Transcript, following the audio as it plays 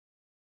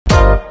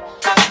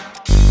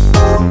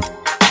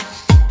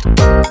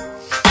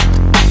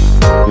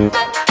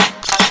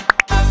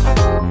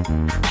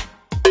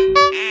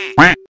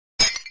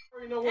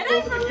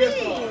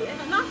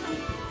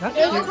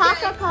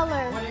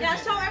color. Yeah,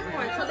 show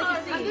everyone so they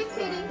can see. I'm just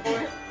kidding.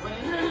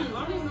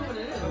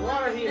 The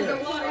water heater. I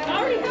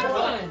already have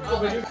one.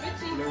 Oh,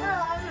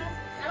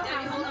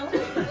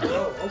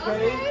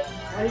 okay.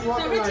 Why you So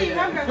walking Richie, like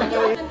that? remember, when you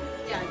open...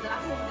 Yeah,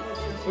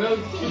 Well,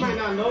 she might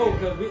not know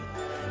because we... open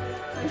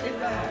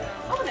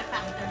it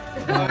faster.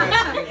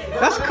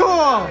 That's cool.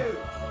 Oh,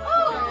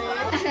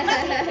 you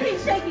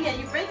ain't shaking it.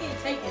 You break it, you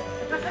take it.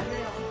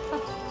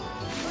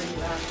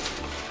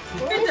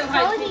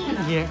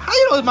 Yeah. How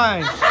you know it's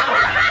mine?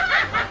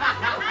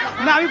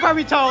 Nah, you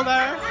probably told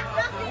her.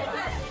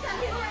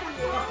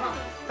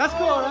 That's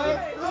cool,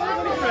 right?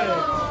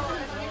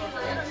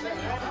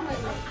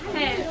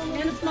 Hey,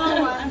 and a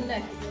small one. I'm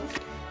next. I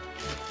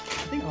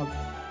think I'll...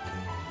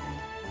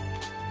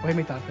 Wait,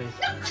 make that face.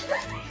 That's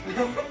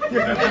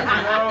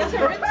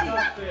Richie.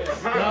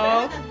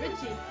 No. That's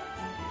Richie.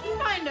 Key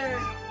finder.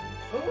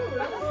 Oh,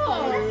 that's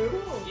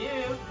cool.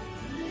 Yeah.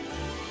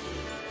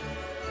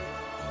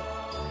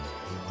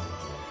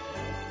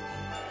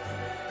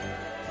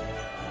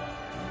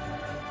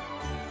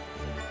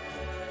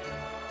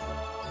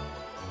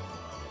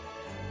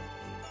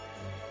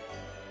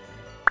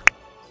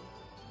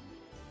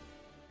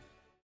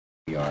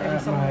 We are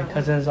at my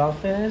cousin's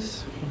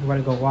office. We're going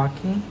to go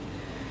walking.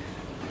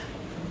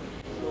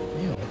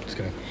 Yeah, just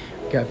gonna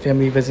got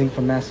family visiting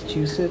from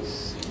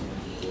Massachusetts.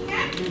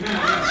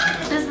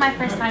 This is my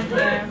first time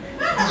here.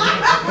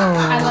 Oh,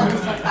 I love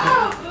this stuff.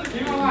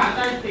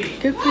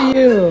 good for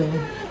you.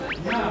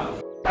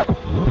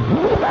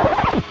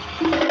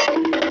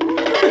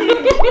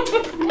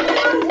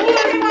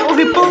 Oh,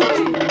 he pooped.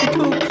 He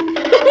pooped.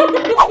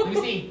 Let me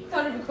see. It's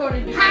not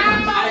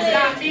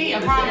me, I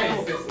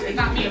promise. It's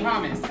not me, I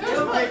promise.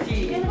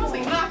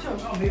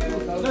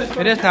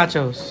 It is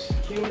nachos.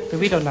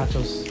 Dorito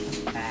nachos.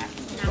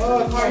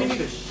 Oh, car, you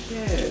need a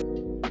shit.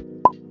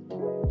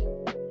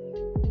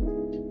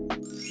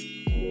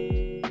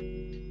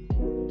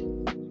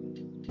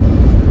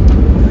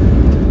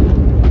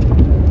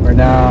 Right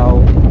now,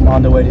 I'm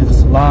on the way to the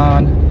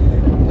salon.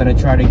 I'm gonna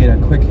try to get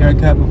a quick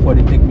haircut before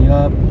they pick me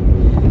up.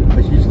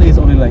 But usually it's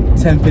only like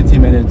 10-15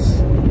 minutes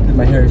because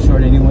my hair is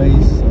short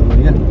anyways. So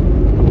yeah.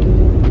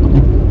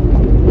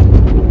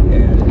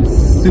 And it's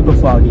super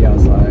foggy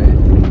outside.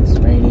 It's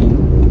raining.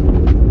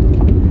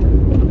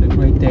 A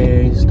great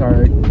day to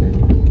start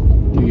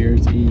New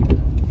Year's Eve.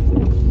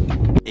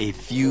 A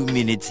few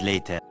minutes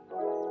later.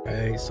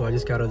 Alright, so I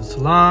just got out of the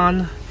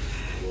salon.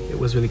 It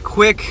was really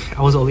quick.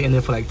 I was only in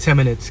there for like 10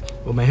 minutes.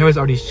 But my hair is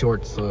already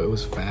short, so it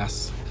was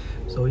fast.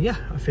 So yeah,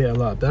 I feel a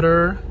lot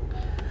better.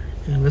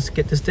 And let's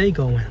get this day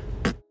going.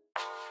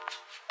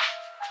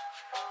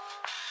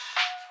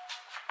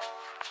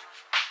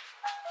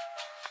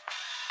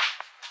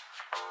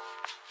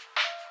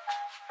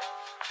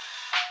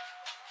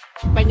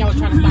 Benya was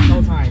trying to stop the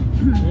whole time.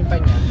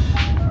 Benya.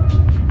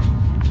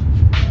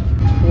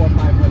 400 or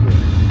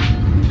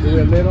 500. Do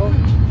it little.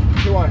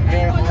 You want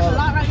hair all. A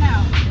lot right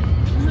now.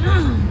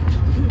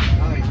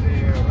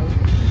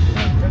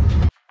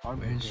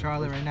 We're in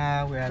Charlotte right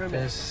now. We're at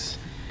this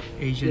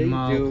Asian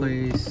mall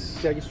place.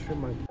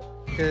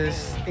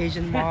 This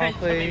Asian mall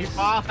place.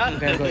 We're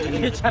gonna go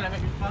eat.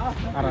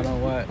 I don't know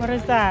what. What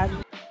is that?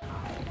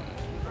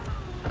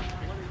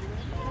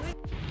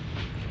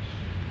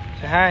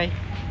 Say hi.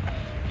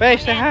 Babe,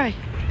 say hi.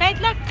 Guys,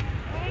 look.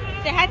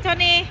 Say hi,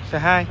 Tony. Say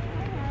hi.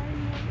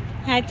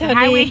 Hi, Tony.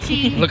 Hi,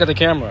 Richie. Look at the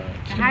camera.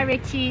 Hi,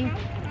 Richie.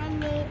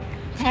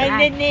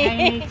 Hi, Nene.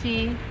 Hi,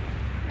 Richie.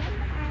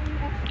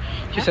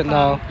 She said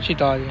no. She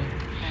thought you. You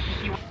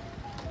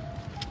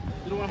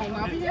don't want to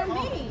hold on? You're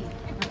me.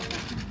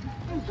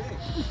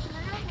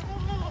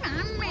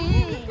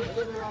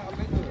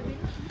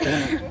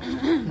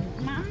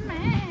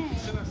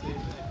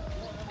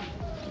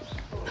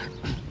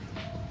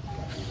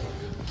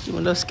 You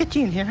want a little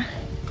sketchy in here?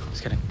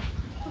 Just kidding.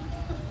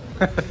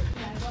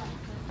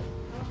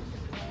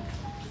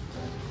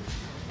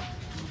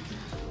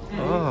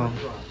 Oh,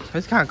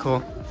 it's kind of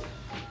cool.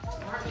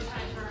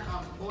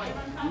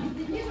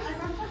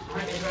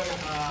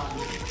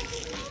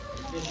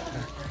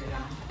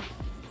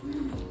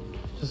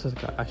 Just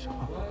like an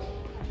actual.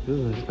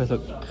 Ooh, this place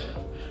look a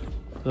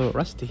little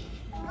rusty.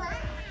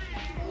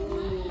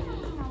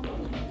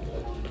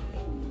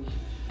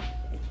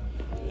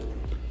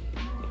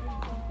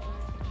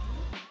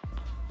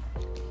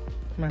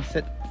 Come on,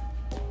 sit.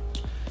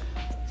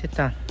 Sit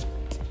down.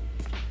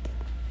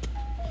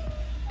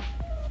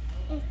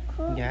 You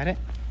got it?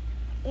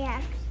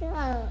 Yeah,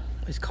 sure.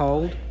 It's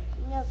cold.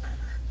 Look,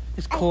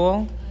 It's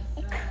cool.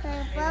 it's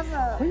a bubble.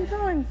 Where are you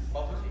going?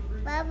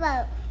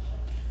 Bubble.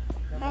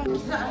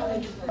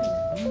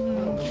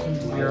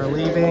 We are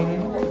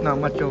leaving. Not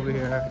much over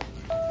here.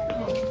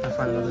 I'll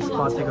find another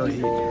spot to go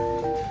eat.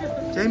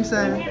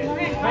 Jameson.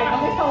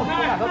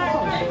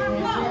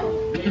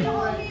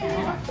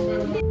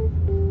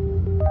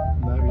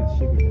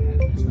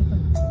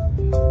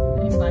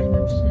 I'm buying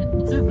them shit.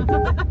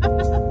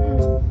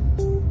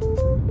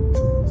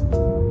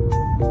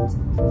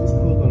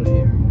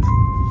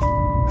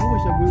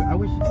 I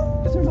wish.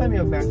 This reminds me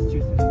of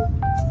Massachusetts.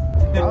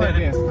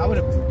 I would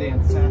have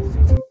danced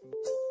faster.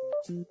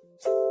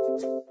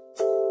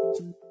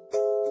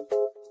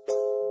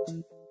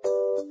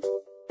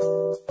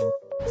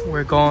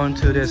 We're going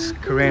to this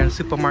Korean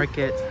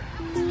supermarket,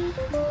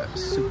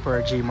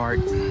 Super G Mart.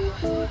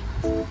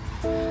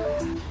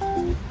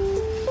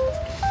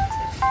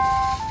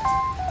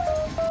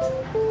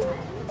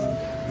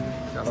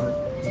 Got all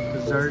the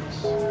desserts.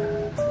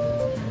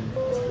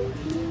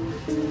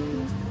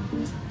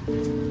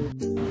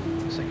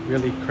 It's like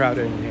really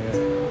crowded in here.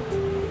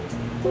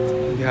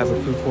 You have a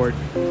food court.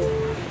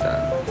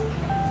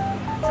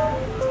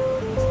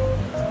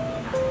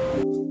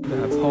 They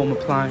have home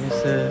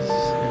appliances,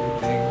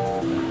 everything.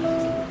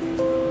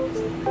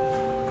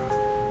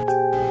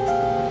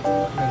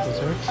 And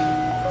desserts.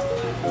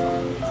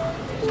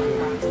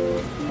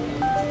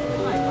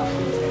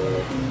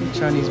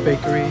 Chinese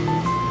bakery.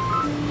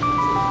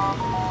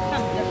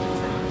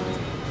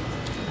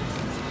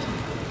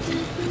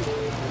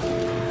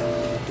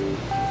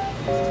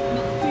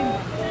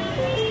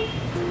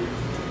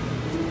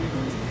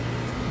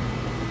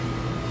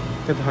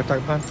 Get the hot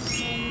dog bun.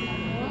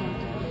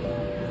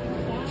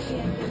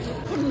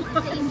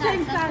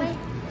 Same size.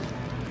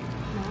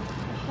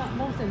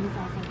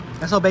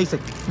 That's so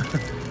basic.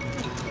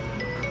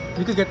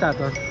 You could get that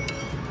though.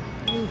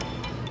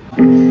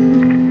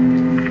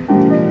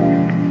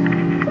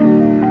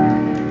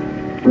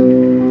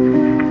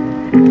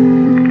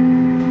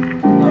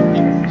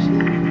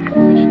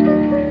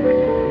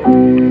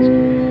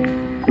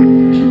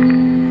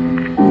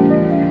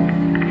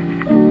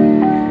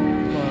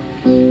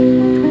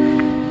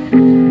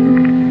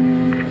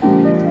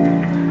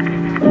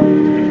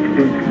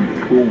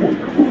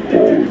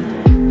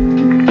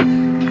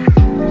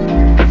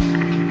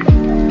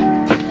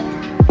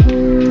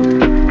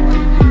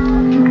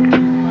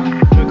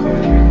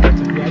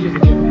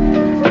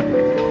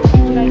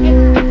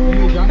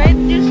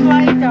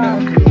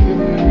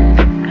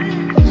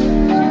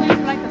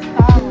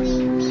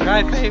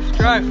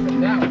 Drive.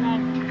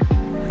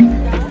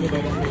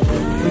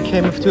 We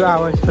came for 2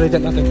 hours, but I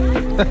did nothing.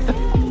 Okay.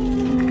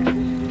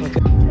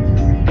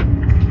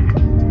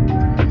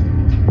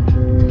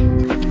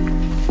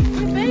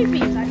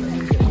 Babies, I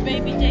think.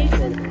 Baby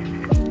Jason.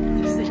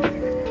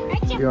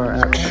 We are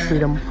at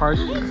Freedom Park.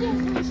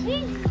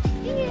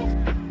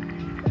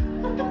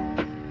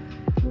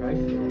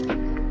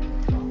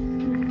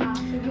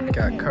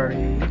 Got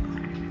curry.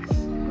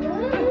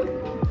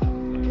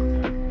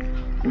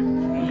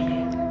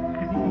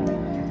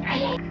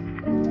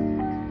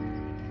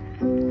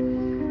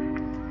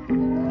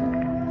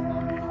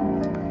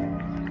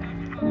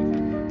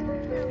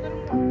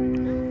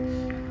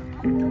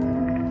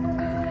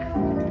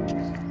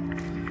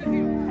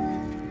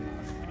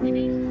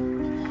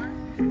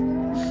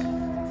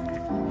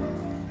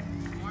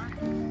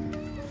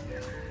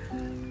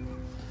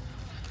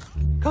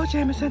 Go,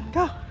 Jameson,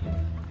 go!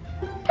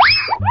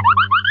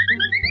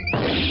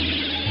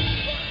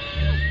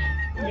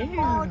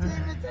 Oh,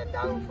 Jameson,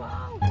 don't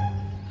fall!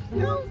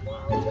 Don't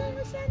fall,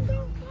 Jameson,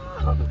 don't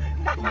fall!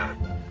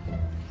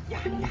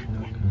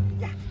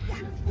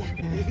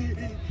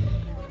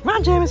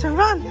 Run, Jameson,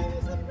 run!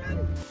 Jameson, run!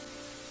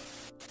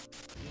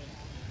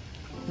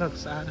 Look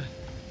sad.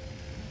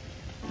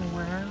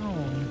 Wow.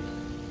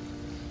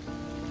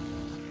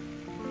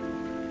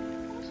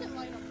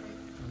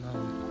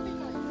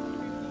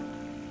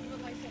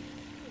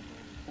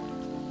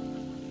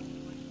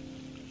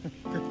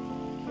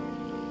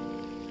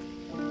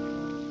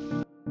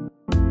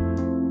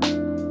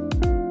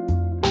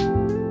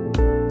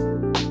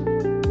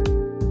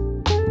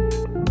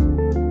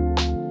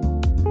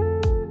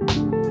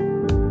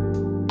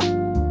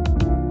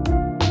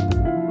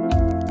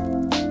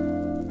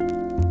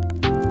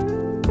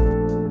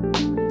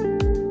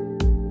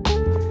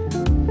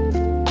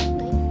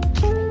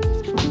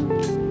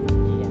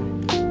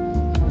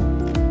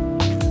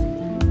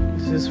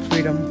 This is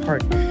Freedom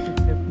Park.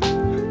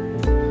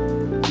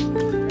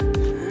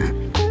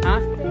 Huh?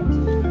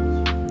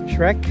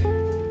 Shrek?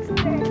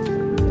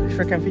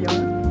 Shrek and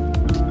Fiona?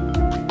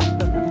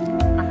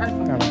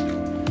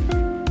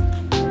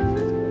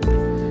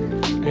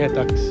 Yeah,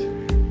 ducks.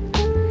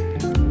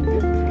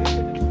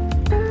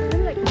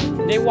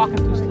 They're walking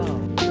too slow.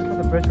 Look at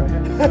the bridge right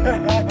here.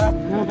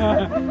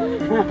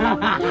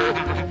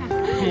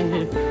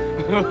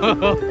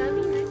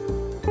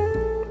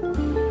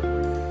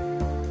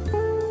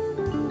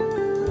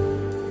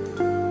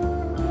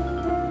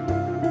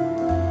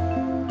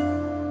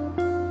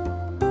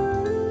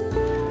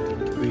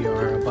 We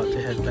are about to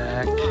head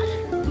back.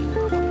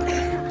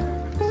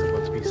 It's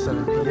about to be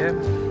 7 p.m.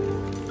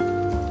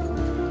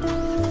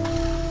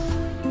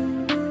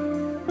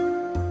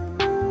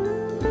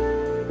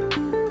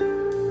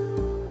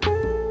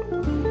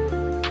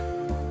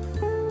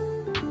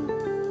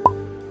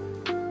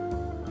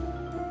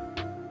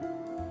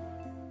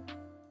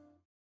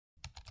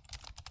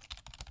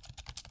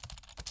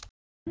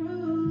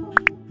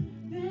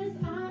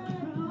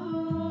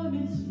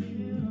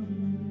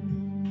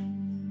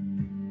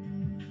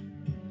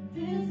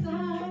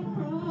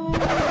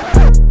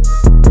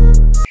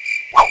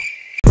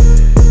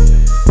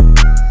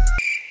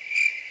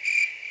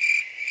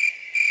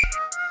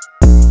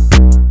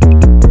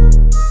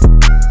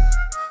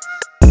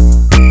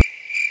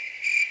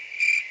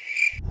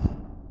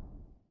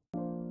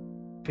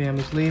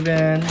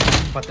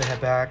 about to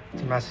head back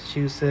to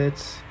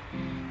Massachusetts.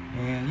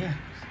 And yeah,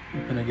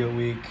 it's been a good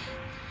week.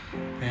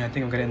 And I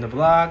think I'm gonna end the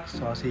vlog,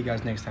 so I'll see you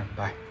guys next time.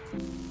 Bye.